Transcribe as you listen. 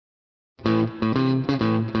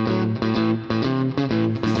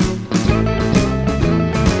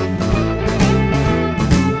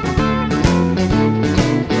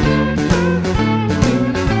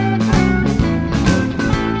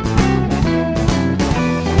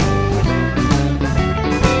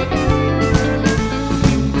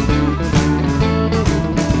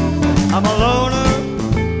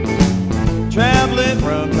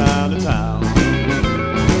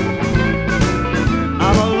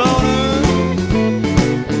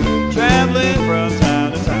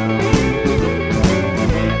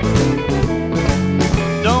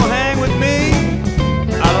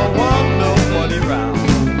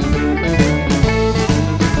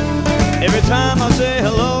time I say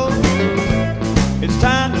hello, it's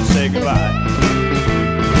time to say goodbye.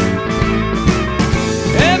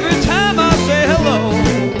 Every time I say hello,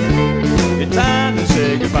 it's time to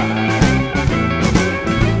say goodbye.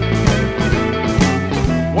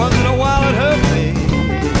 Once in a while it hurt me,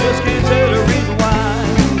 just can't tell the reason why.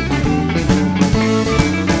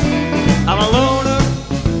 I'm a loner,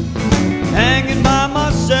 hanging by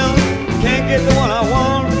myself, can't get the one I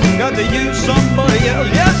want, got to use somebody else.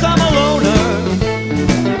 Yes, I'm a loner,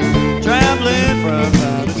 traveling from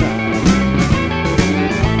town to town.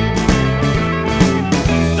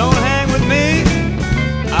 Don't hang with me,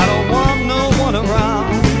 I don't want no one around.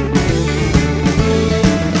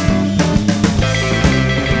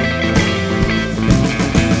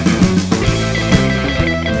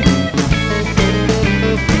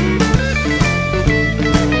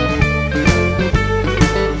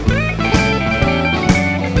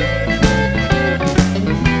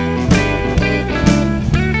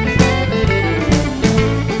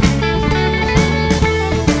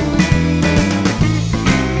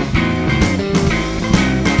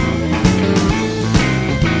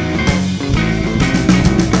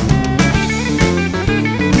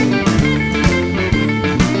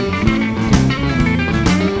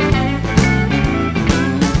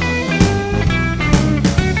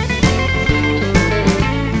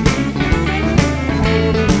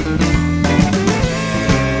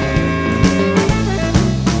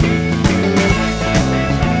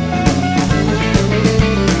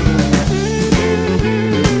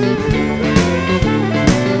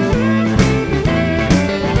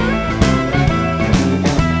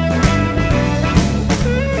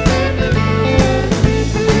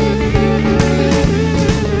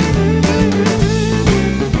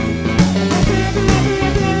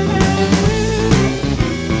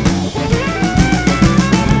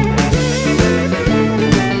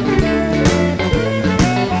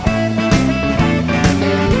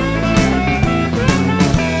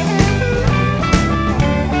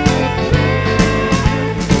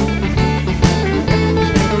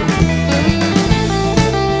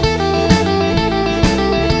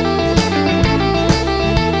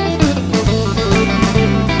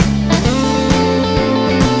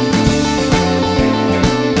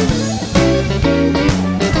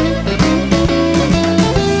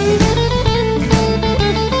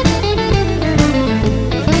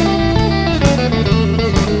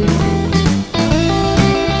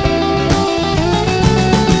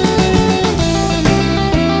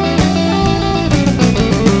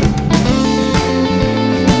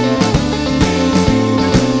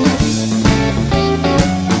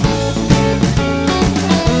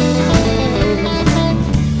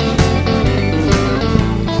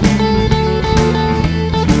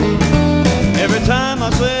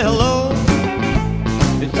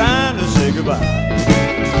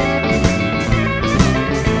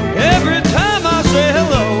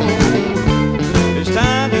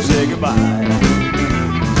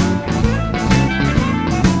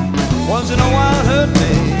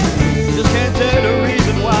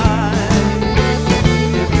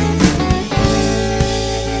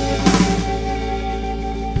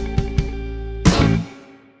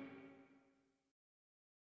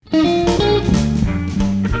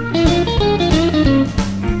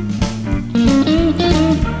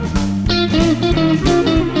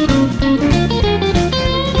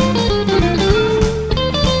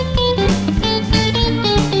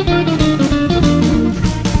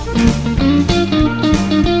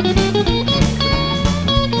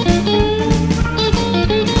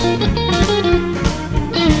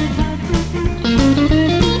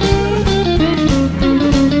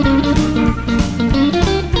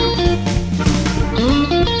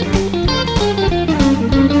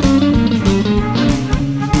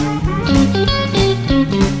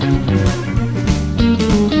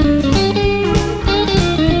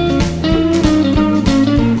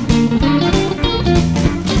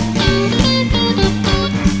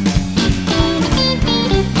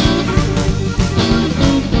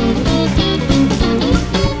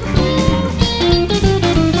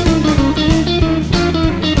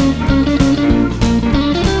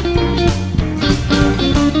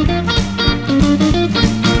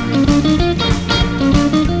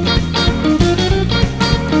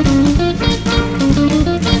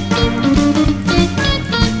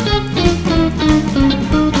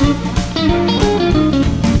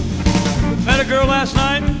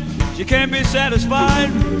 satisfied.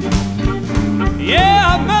 Yeah,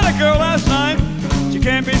 I met a girl last night, she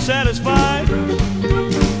can't be satisfied.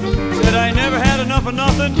 Said I ain't never had enough of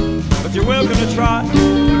nothing, but you're welcome to try.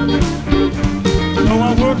 So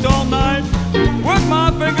I worked all night, worked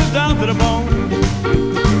my fingers down to the bone.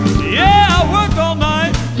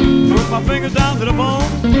 my fingers down to the bone.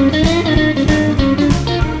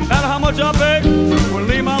 Matter how much I beg, will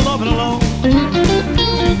leave my loving alone.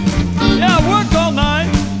 Yeah, I worked all night,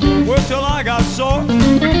 worked till I got sore.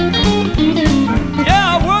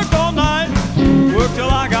 Yeah, I worked all night, worked till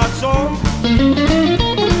I got sore.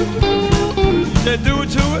 She said, do it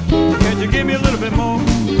to it, can't you give me a little bit more?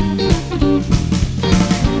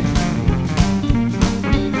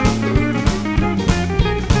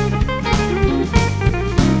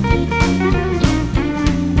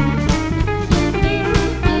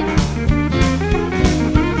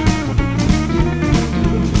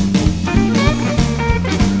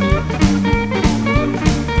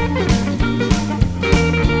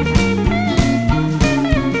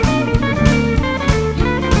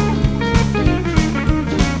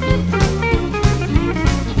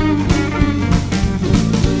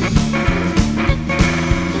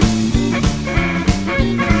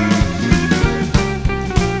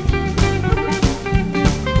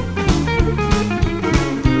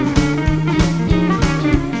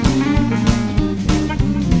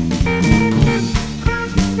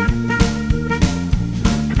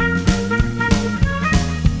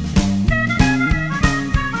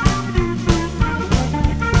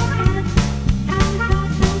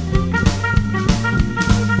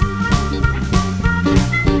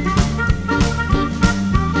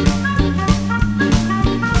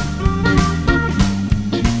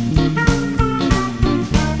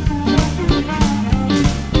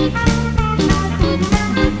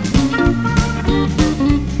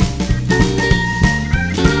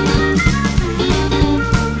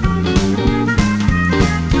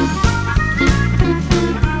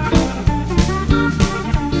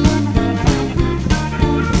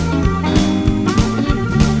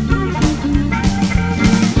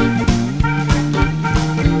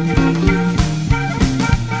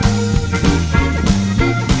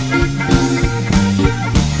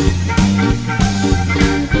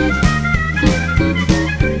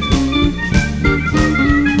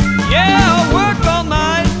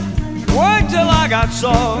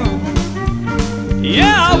 Sore.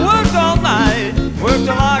 Yeah, I worked all night, worked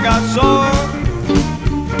till I got sore.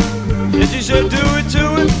 Yeah, she said, do it to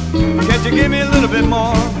it, can't you give me a little bit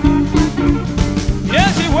more?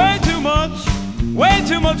 Yeah, she's way too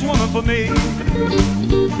much woman for me.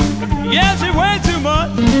 Yeah, she's way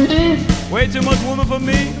too much woman for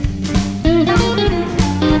me.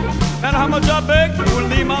 And how much I beg, will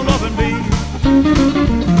leave my loving be.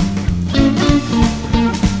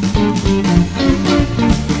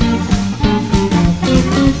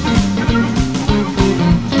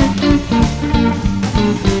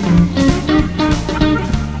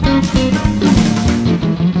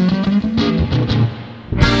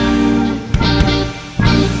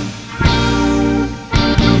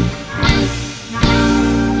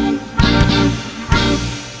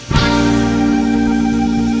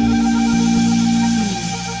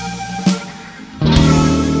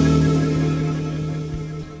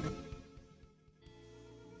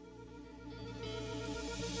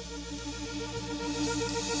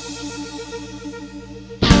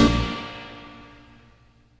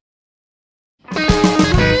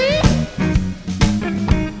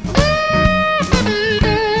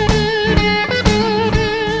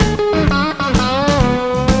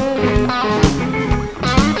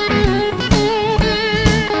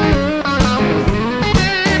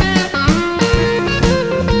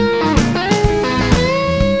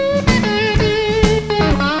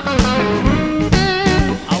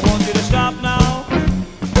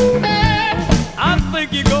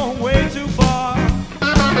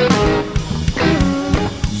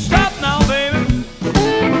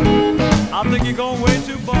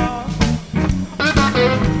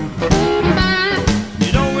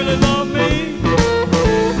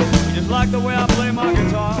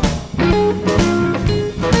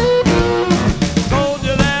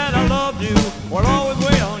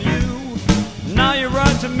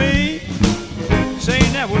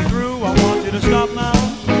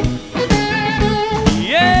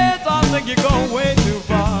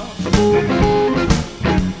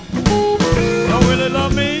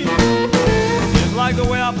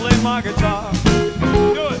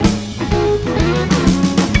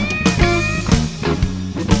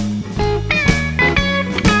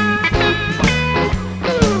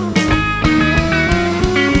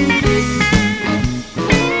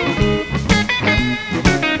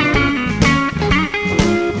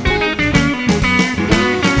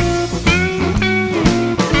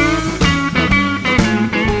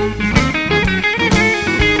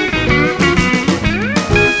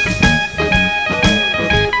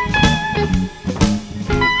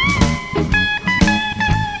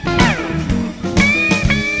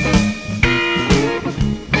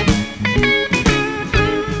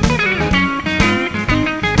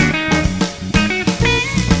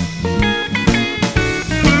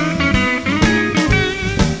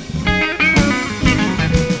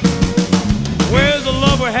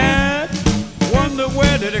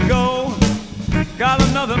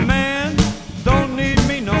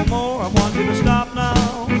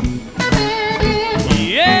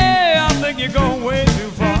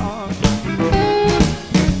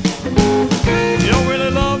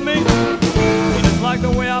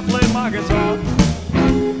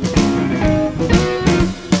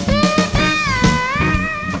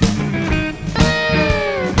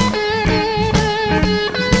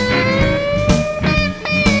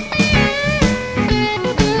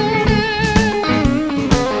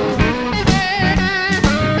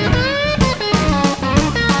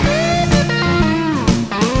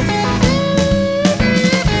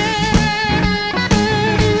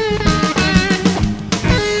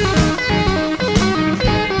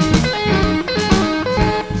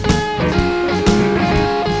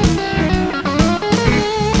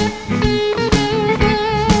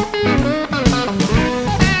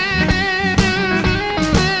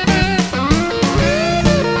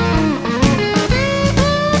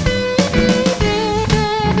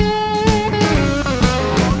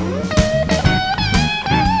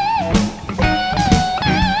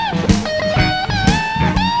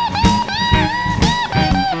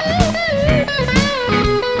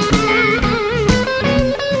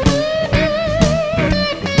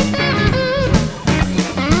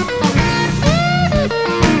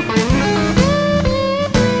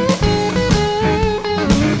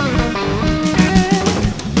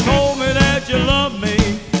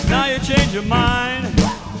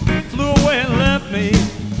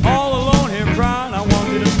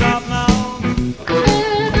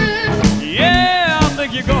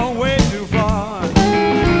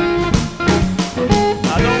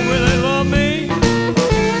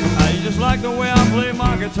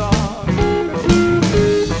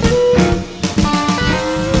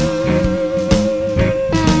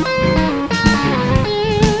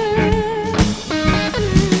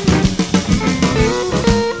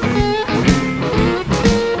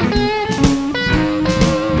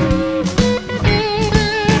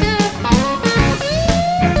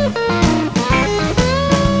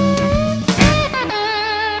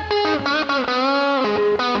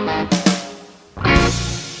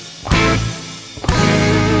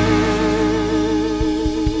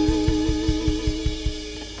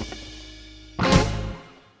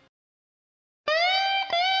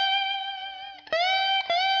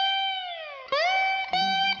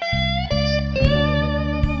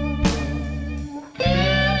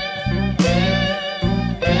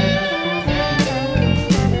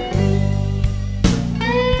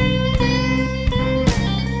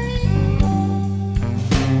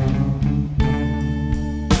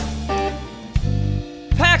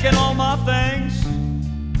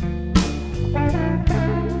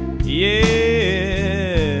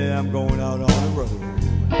 Yeah, I'm going out on the road.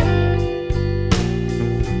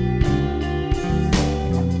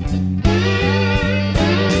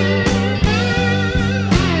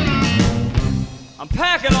 I'm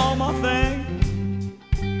packing all my things.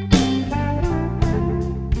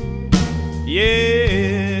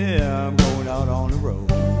 Yeah, I'm going out on the road.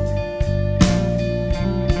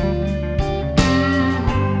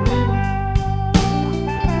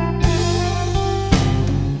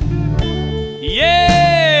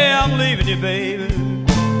 Yeah, I'm leaving you, baby.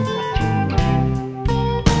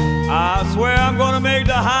 I swear I'm gonna make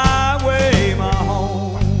the highway my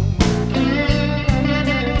home.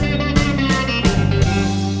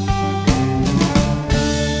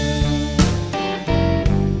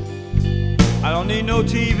 I don't need no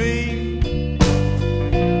TV.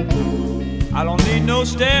 I don't need no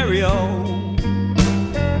stereo.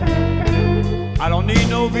 I don't need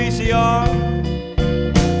no VCR.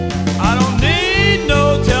 I don't need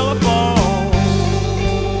no telephone.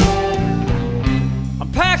 I'm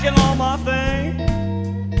packing all my things.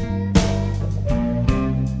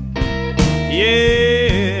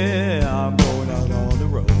 Yeah, I'm going out on the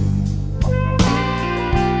road.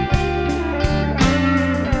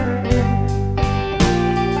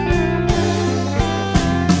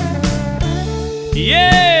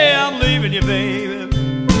 Yeah, I'm leaving you, baby.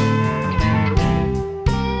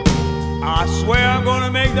 I swear I'm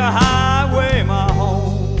gonna make the highway my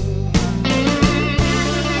home.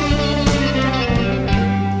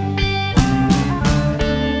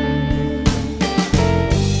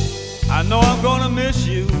 I know I'm gonna miss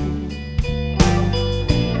you,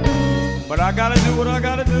 but I gotta do what I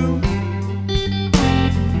gotta do.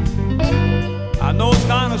 I know it's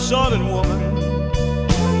kinda sudden, woman,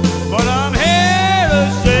 but I'm here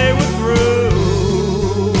to say we're through.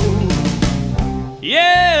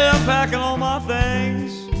 Yeah, I'm packing all my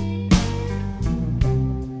things.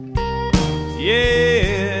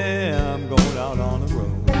 Yeah, I'm going out on the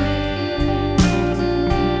road.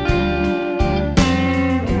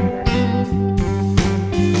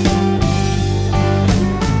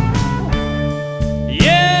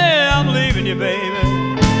 Yeah, I'm leaving you, baby.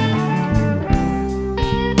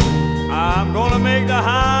 I'm gonna make the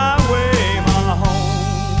highway my home.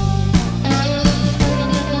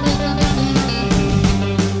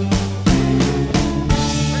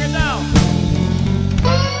 Bring it down.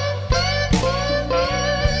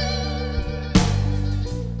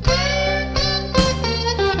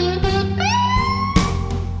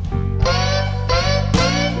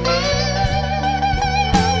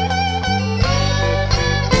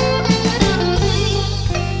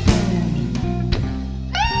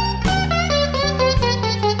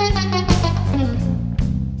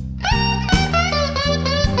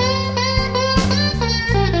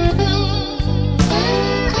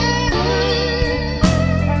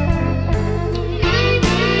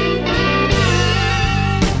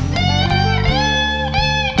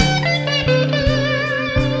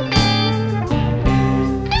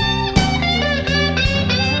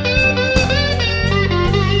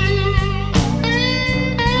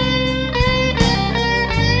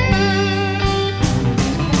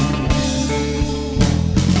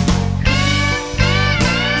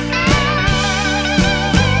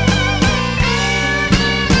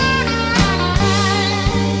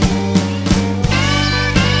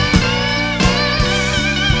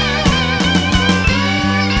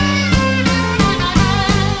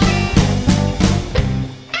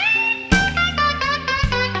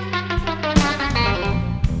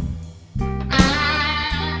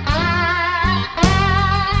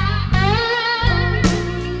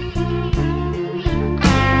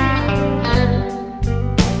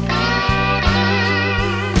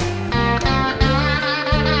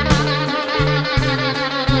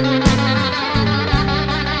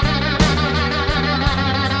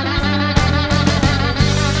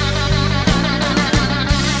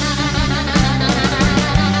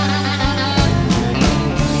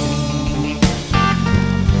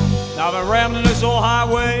 I've been rambling this old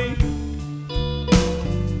highway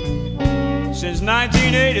since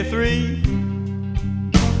 1983.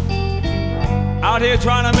 Out here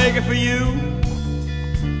trying to make it for you,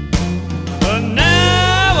 but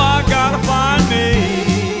now I gotta find me.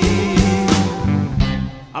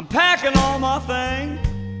 I'm packing all my things.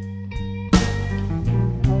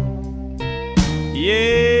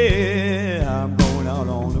 Yeah, I'm going out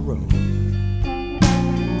on the road.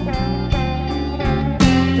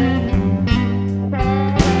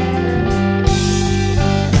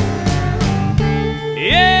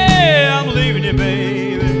 Yeah, I'm leaving you,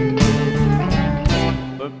 baby.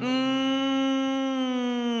 But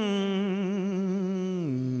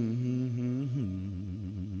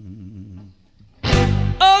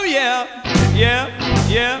Yeah,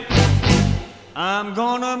 yeah. I'm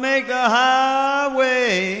gonna make the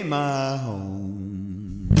highway my home.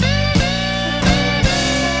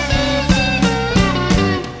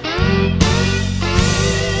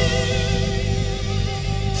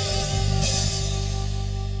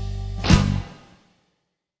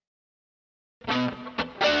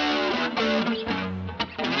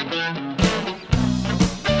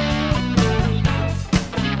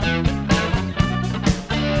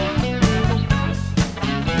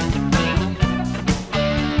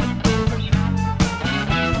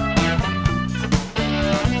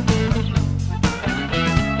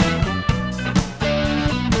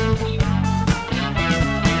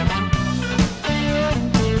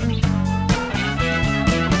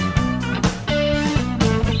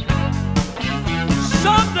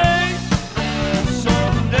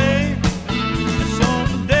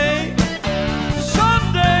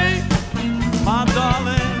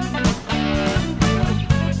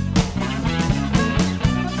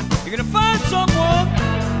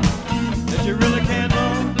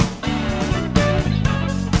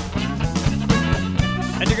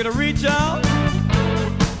 Reach out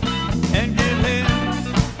and give him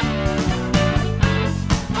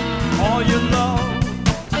all your love.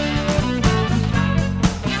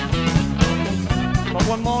 But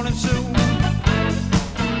one morning soon,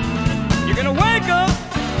 you're gonna wake up,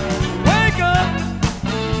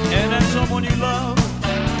 and that someone you love,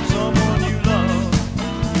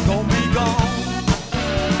 gonna be gone.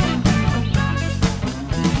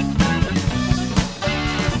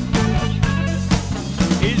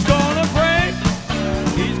 He's gonna break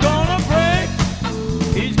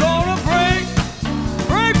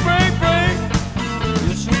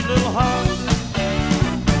your sweet little heart.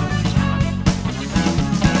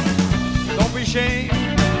 Don't be ashamed,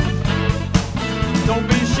 don't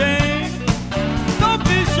be ashamed, don't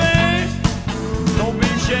be ashamed, don't be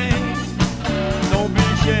ashamed, don't be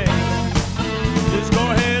ashamed. Just go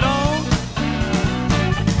ahead on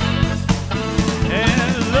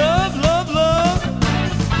and love, love, love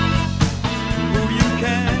who you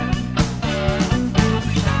can.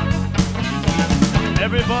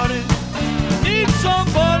 Everybody needs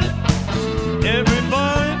somebody.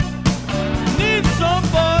 Everybody needs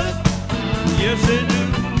somebody. Yes, they do.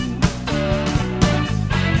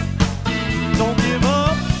 Don't give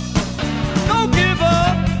up. Don't give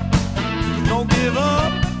up. Don't give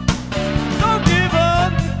up. Don't give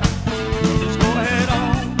up. Just go ahead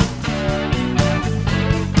on.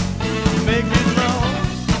 Make it love.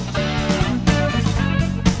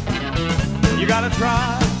 You gotta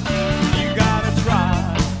try. You gotta try.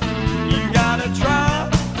 You gotta try.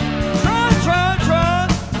 Try, try, try.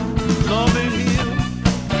 Loving him.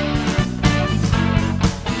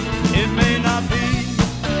 It may not be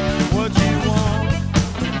what you want,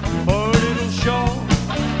 but it'll sure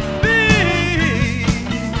be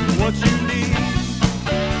what you need.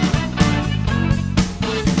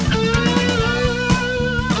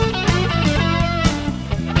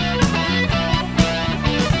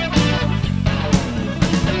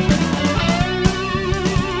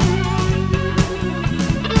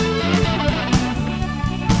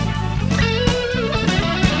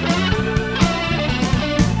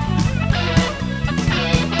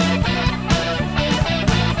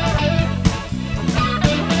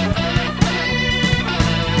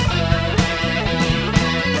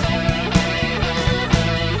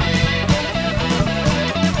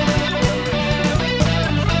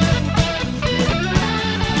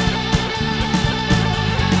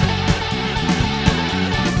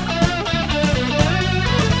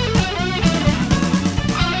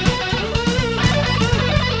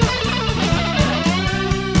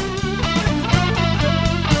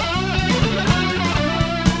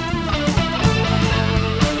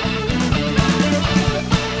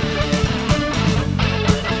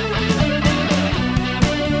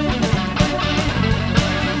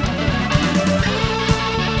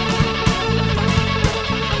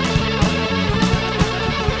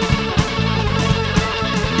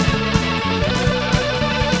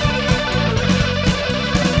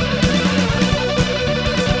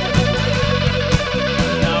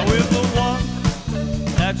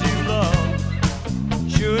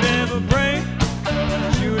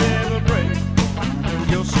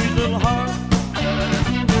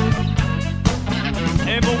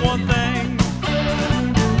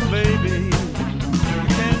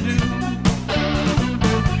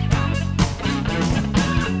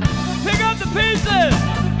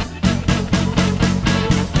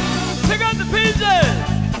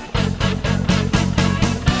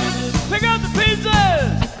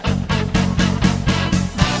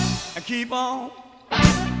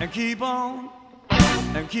 and keep on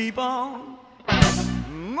and keep on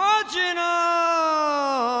marching on.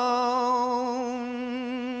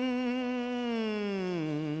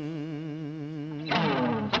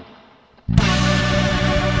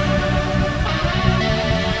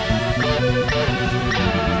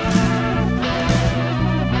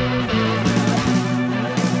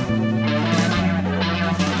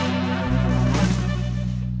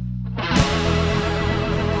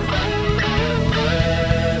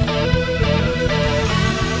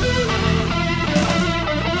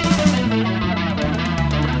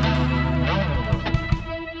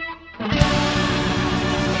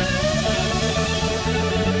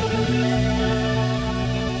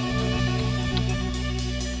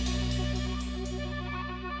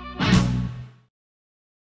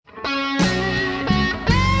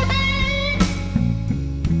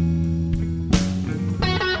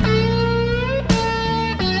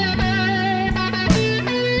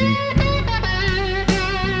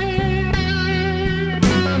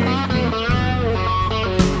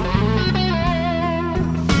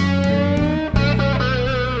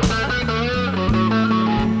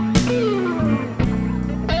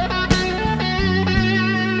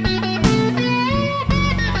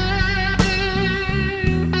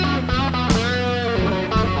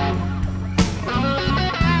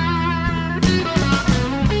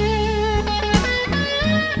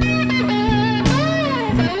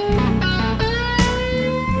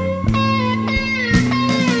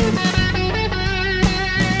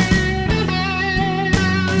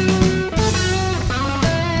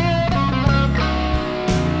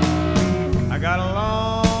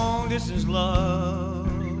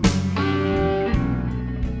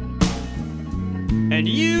 And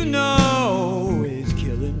you know it's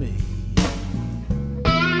killing me.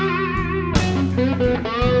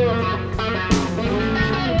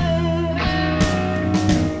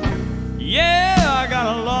 Yeah, I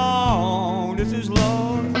got a long distance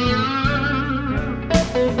love,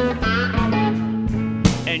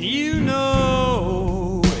 and you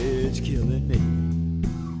know it's killing me.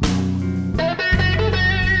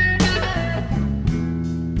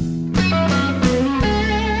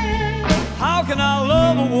 How can I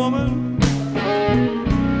love a woman?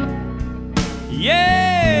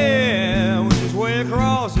 Yeah, which is way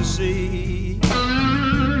across the sea.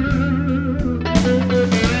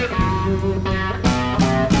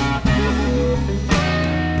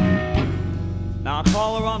 Now I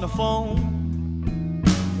call her on the phone,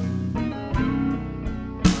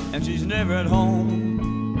 and she's never at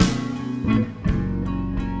home.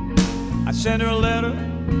 I send her a letter,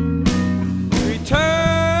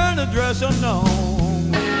 return address unknown.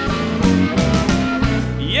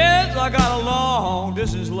 Yes, I got a long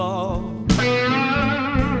distance love,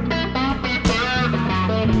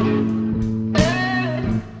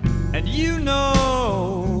 and you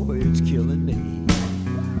know it's killing me.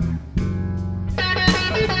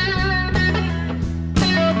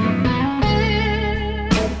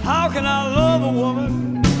 How can I love a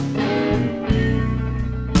woman?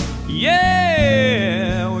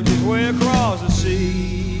 Yeah, which is way across the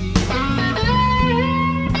sea.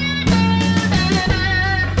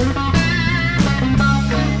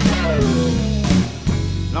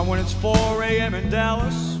 Now when it's 4 a.m. in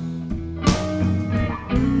Dallas,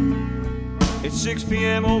 it's 6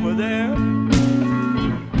 p.m. over there.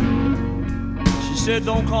 She said,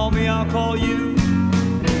 don't call me, I'll call you.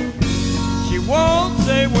 She won't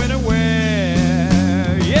say when or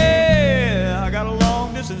where. Yeah, I got a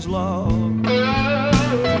long distance love,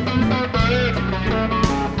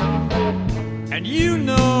 and you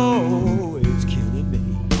know it's killing me.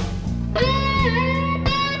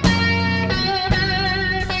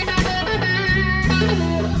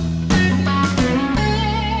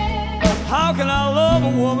 How can I love a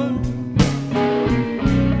woman?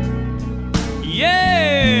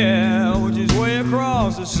 Yeah, which is way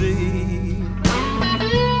across the sea.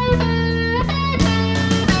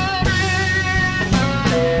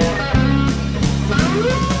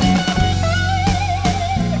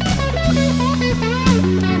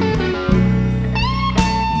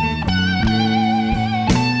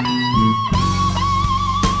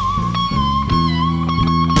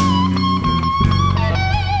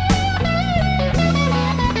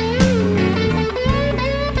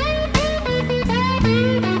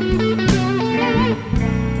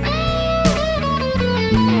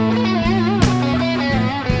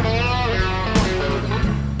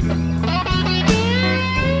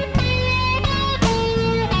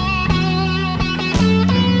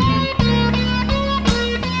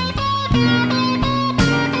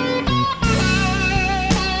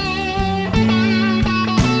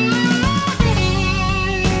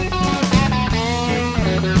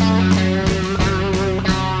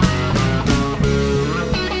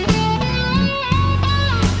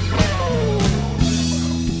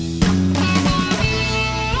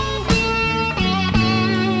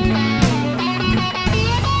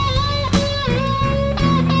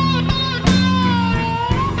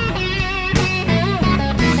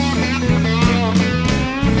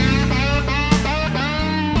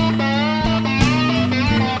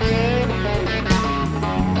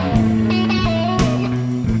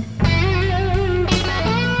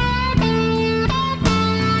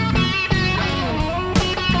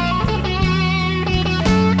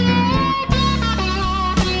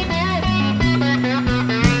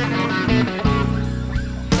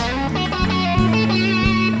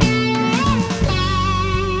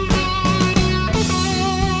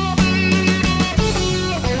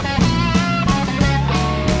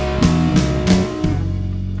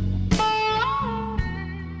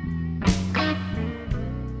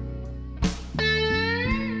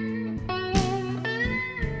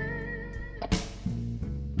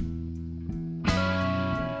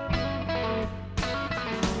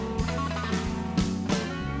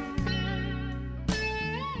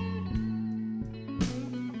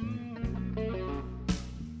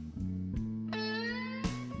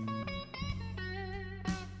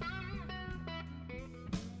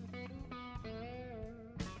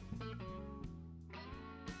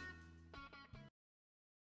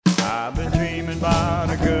 I've been dreaming about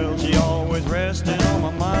a girl, she always resting on my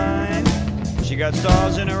mind. She got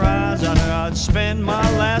stars in her eyes, I knew I'd spend my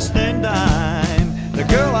last and dime. The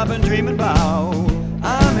girl I've been dreaming about,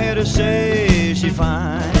 I'm here to say she's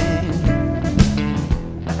fine.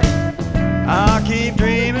 I keep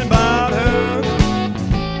dreaming about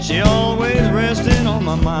her, she always resting on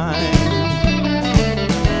my mind.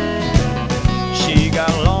 She got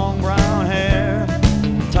long brown hair,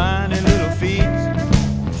 tiny little feet,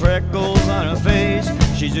 freckles on her face,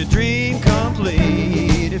 she's a dream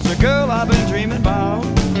complete. It's a girl I've been dreaming about,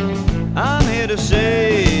 I'm here to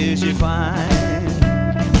say she's fine.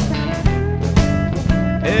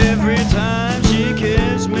 Every time she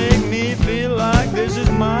kisses, make me feel like this is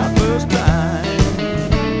my first time.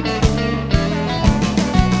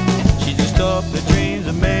 She's the stuff that dreams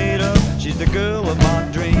are made of, she's the girl of my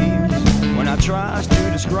dreams. When I try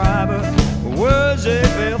to describe her, words they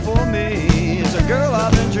fail for me. It's a girl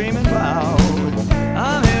I've been dreaming about,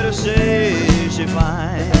 I'm here to say she's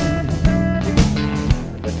fine.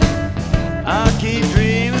 I keep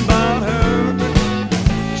dreaming about her,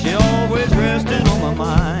 she always resting on my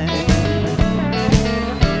mind.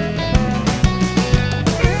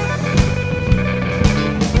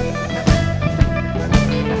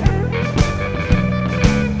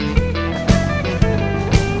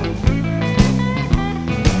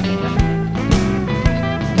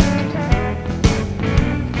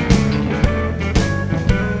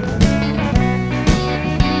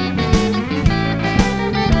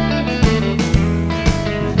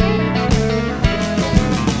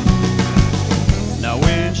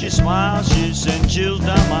 She sent chills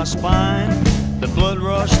down my spine, the blood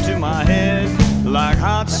rushed to my head like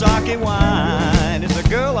hot sake wine. It's the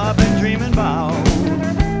girl I've been dreaming about,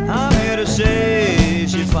 I'm here to say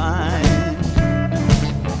she's fine.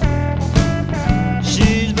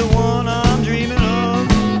 She's the one I'm dreaming of,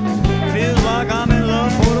 feels like I'm in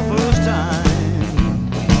love for the first time.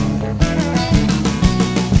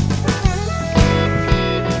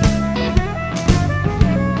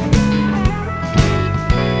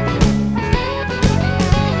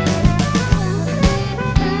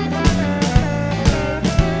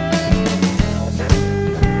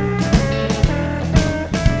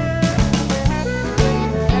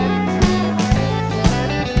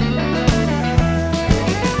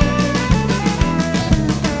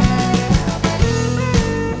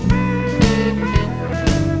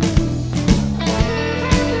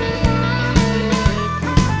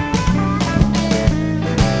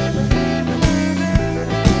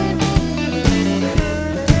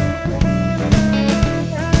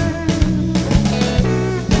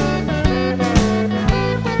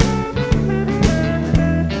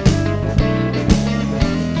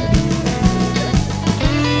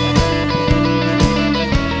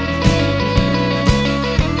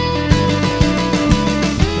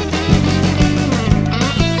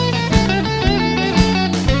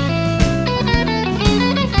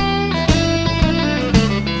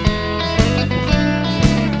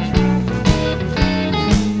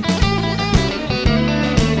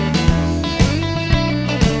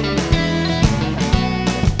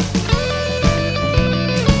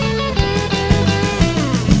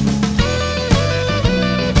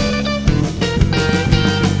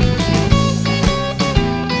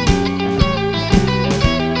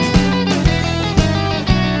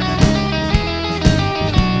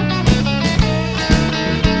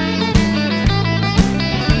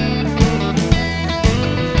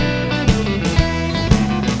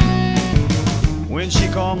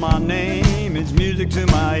 My name, it's music to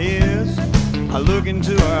my ears. I look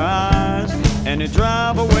into her eyes and it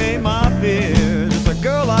drive away my fears. It's a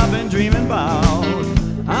girl I've been dreaming about,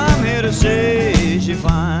 I'm here to say she's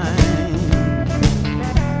fine.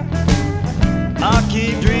 I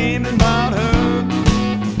keep dreaming about her,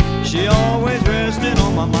 she always resting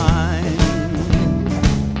on my mind.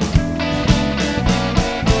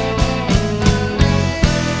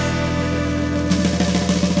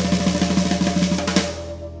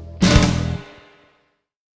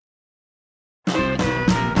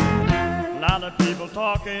 People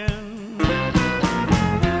talking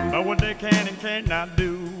about what they can and can't not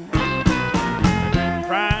do,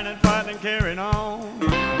 crying and fighting and carrying on,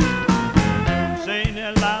 saying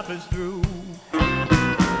their life is through.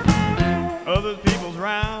 Other people's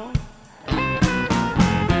round,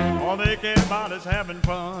 all they care about is having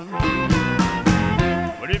fun.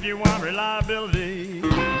 But if you want reliability,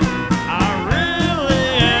 I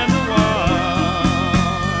really am the one.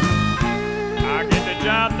 I get the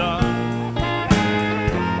job done.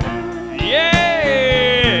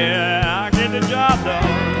 Yeah, I get the job done.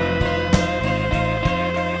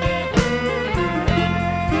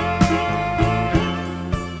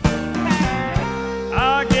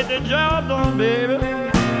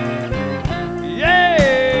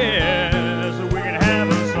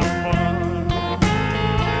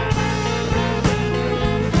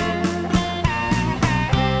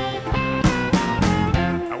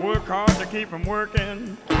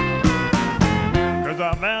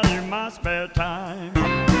 my spare time.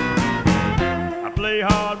 I play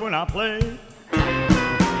hard when I play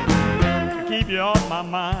to keep you off my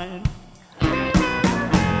mind.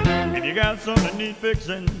 If you got something need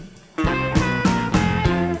fixing,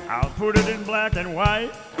 I'll put it in black and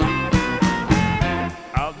white.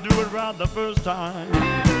 I'll do it right the first time.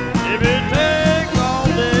 If it takes all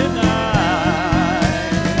day and night,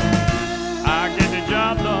 I get the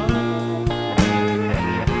job done.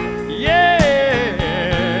 Yeah,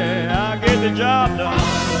 I get the job done.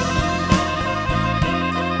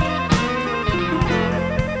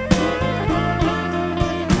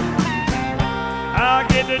 I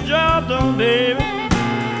get the job done, baby.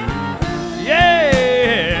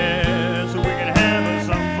 Yeah, so we can have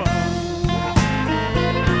some fun.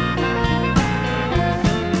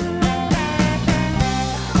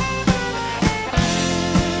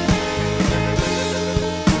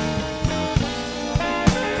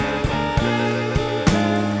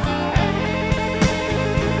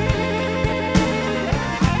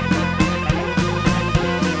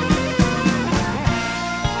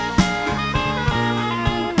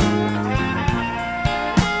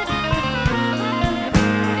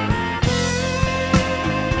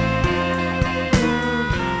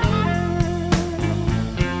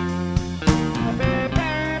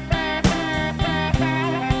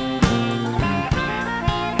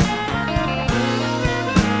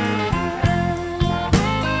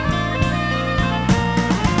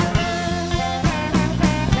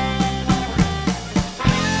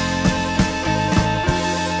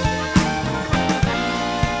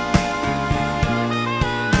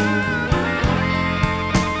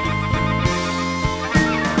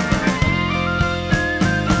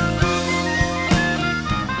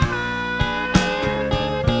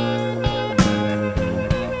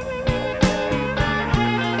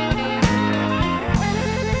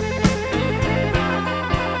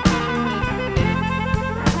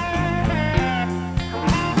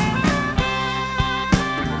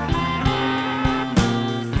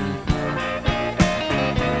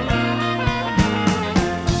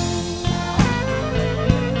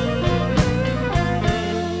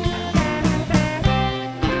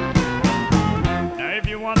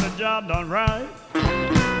 Done right,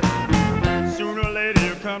 sooner or later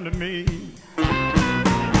you'll come to me.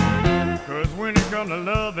 'Cause when it comes to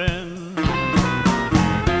loving,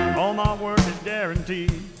 all my work is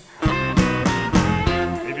guaranteed.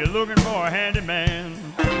 If you're looking for a handyman,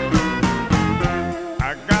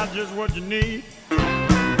 I got just what you need.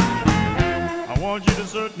 I want you to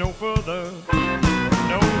search no further,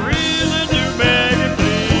 no reason to beg and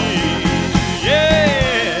plead.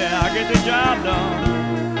 Yeah, I get the job done.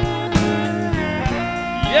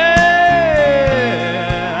 Yeah,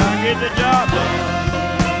 I get the job done.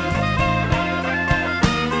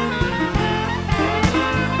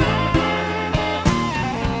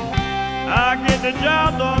 I get the job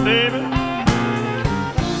done, baby.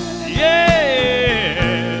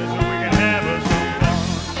 Yeah, so we can have us some fun.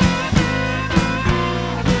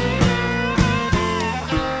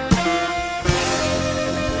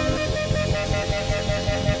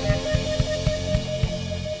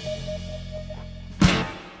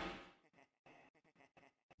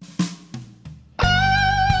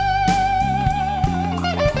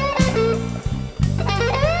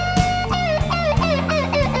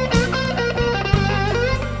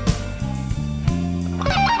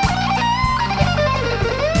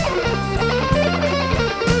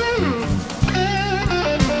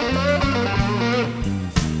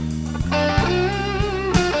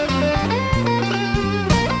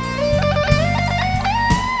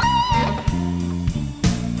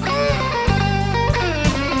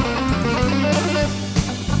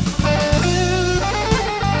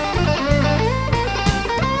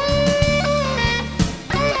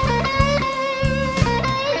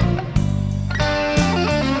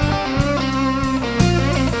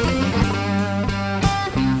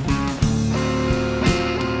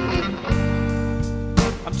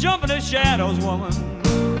 Jumpin' at shadows, woman.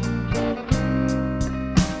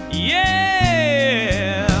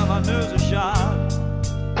 Yeah, my nerves are shot.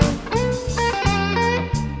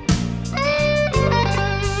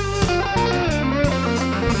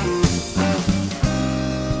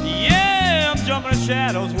 Yeah, I'm jumping at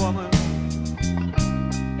shadows, woman.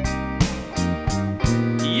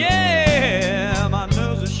 Yeah, my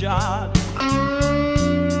nerves are shot.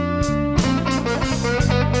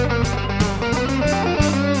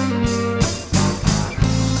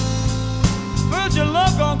 Your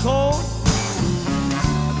love gone cold,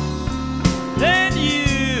 then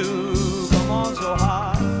you come on so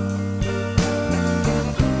hot.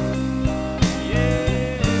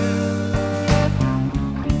 Yeah,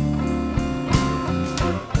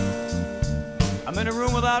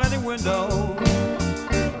 room without any window.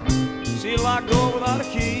 See a locked door without a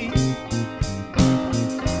key.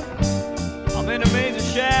 I'm in a maze of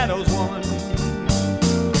shadows, woman.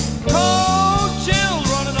 Cold chills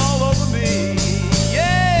running all over me.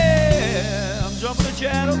 Yeah, I'm jumping at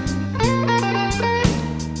shadows.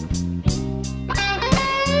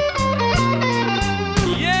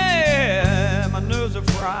 Yeah, my nerves are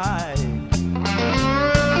fried.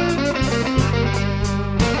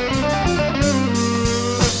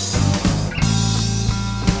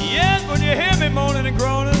 Yes, when you hear me moaning and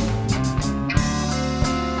groaning,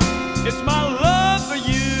 it's my love for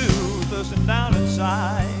you thirsting down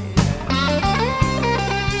inside.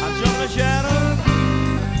 I'm jumping at shadows.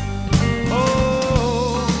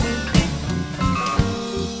 Oh,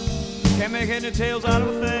 can't make head or tails out of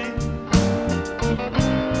a thing.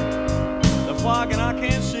 The fog and I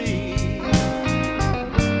can't see.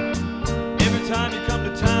 Every time you come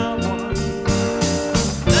to town, woman,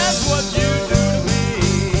 that's what you do to me.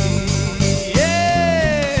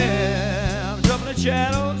 Yeah, I'm jumping at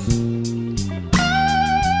shadows.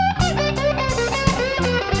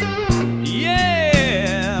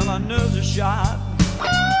 Yeah, my nerves are shot.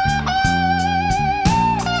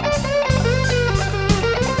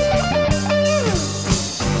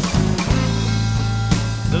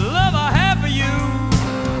 The love I have for you,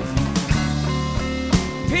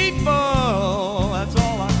 people, that's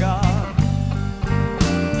all I got.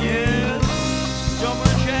 Yes,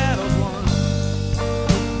 jumping in shadows, woman.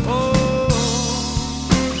 Oh.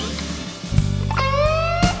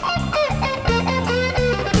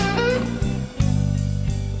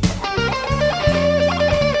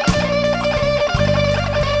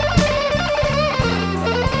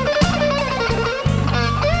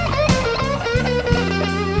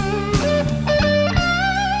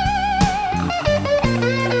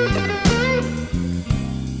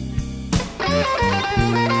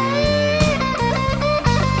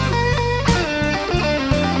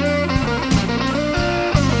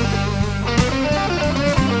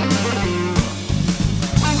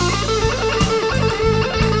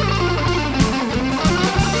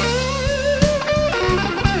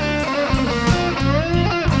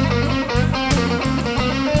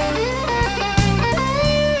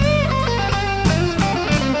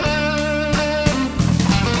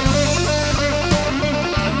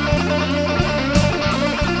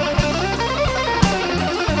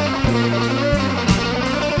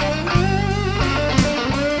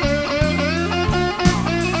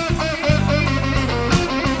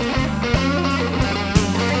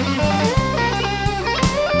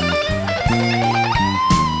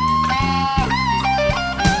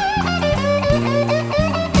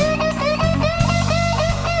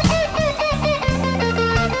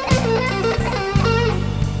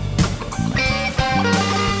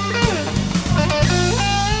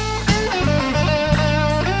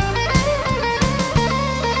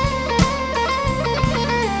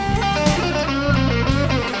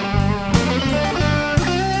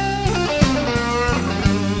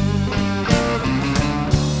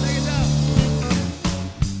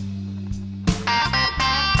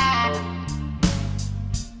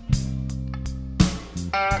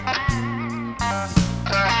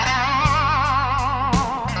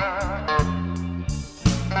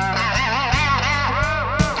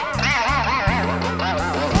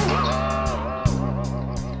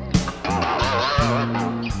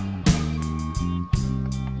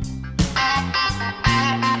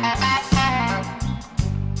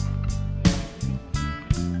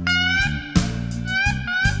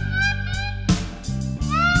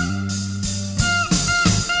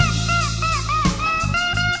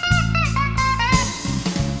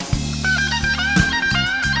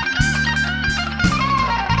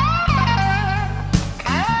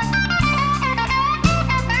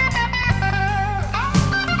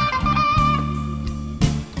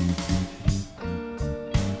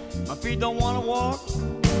 Don't want to walk,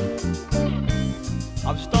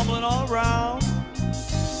 I'm stumbling all around.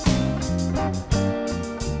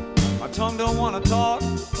 My tongue don't want to talk,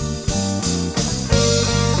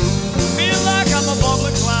 feel like I'm a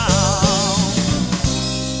bubbling clown.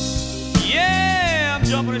 Yeah, I'm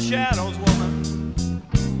jumping in shadows, woman.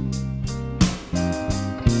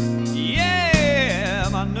 Yeah,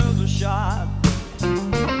 my nerves are shot.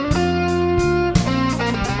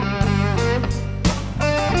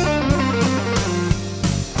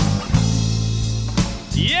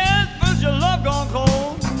 Yes, first your love gone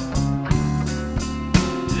cold,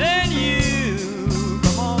 then you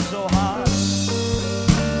come on so hot.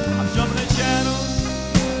 I'm jumping in shadows.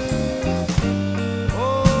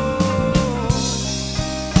 Oh,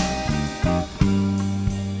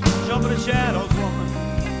 jumping in shadows, woman.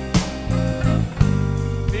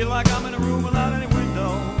 like I'm in a room without any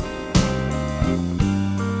window.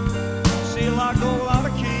 See a locked door without a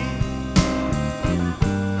key.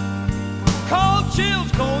 Cold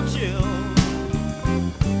chills,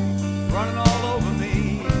 running all over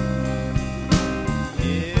me.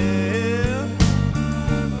 Yeah,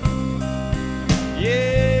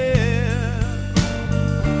 yeah.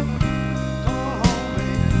 Come home,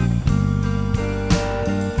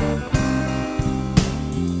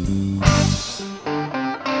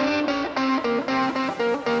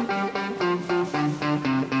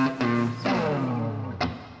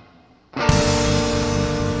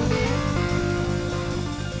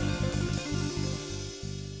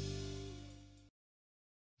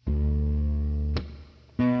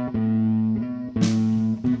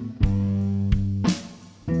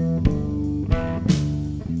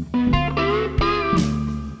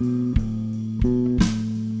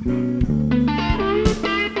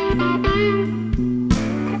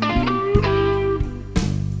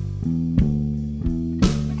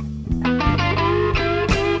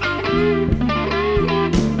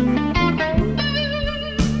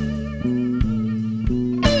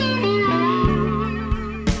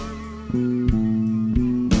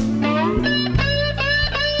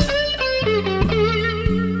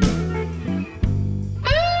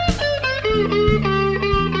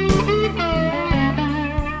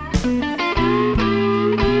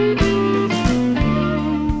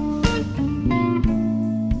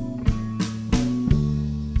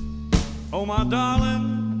 oh my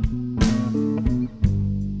darling,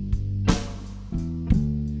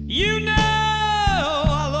 you know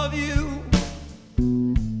I love you.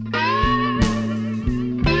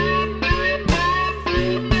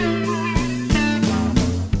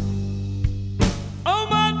 Oh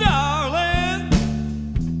my darling,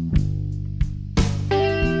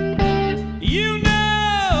 you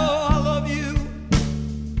know I love you.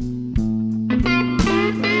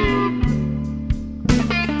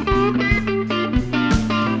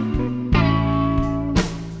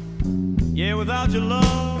 Yeah, without your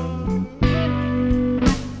love,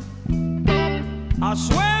 I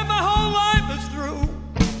swear my whole life is through.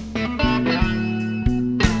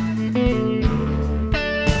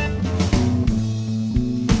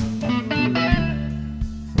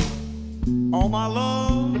 All my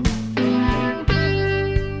love,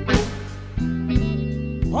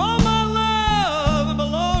 all my love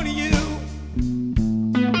belong to you.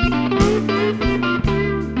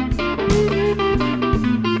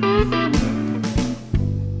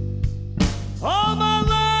 All my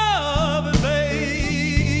love,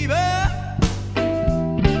 baby,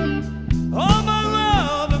 all my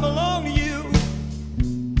love belong to you.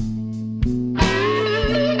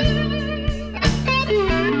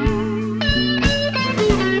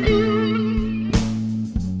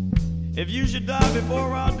 If you should die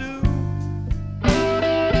before I do,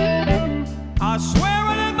 I swear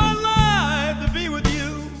I'd end my life to be with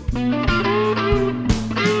you.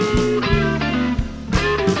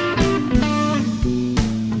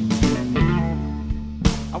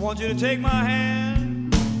 I want you to take my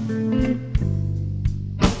hand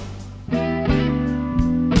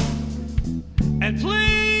and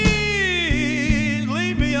please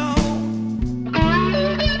lead me on.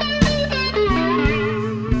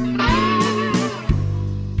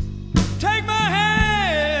 Take my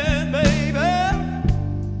hand, baby,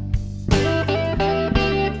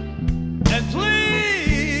 and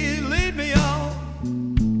please lead me on.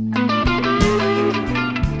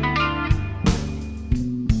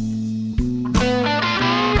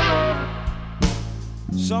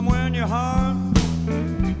 Somewhere in your heart,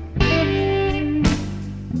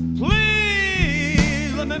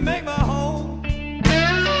 please let me make my home.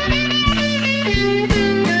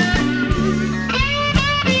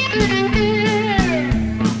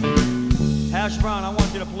 Hash brown, I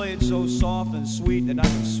want you to play it so soft and sweet that I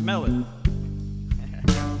can smell it.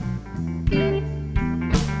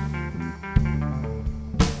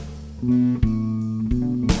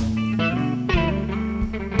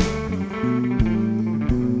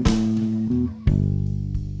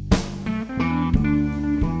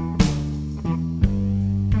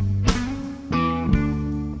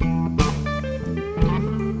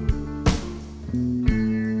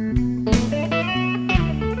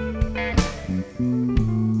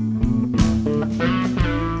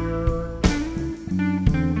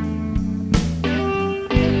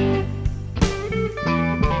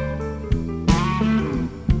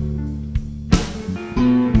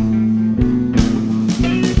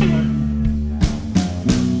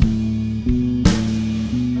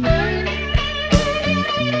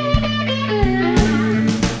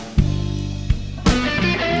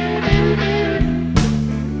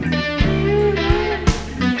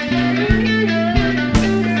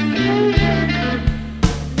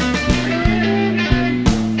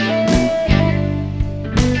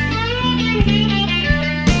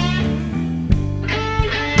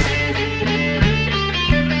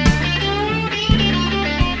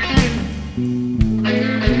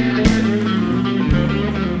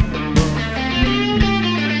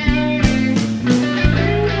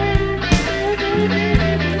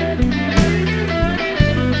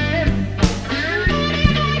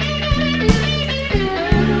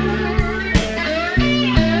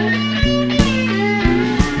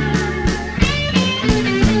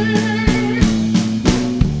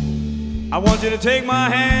 want you to take my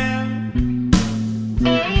hand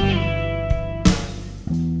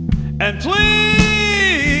and please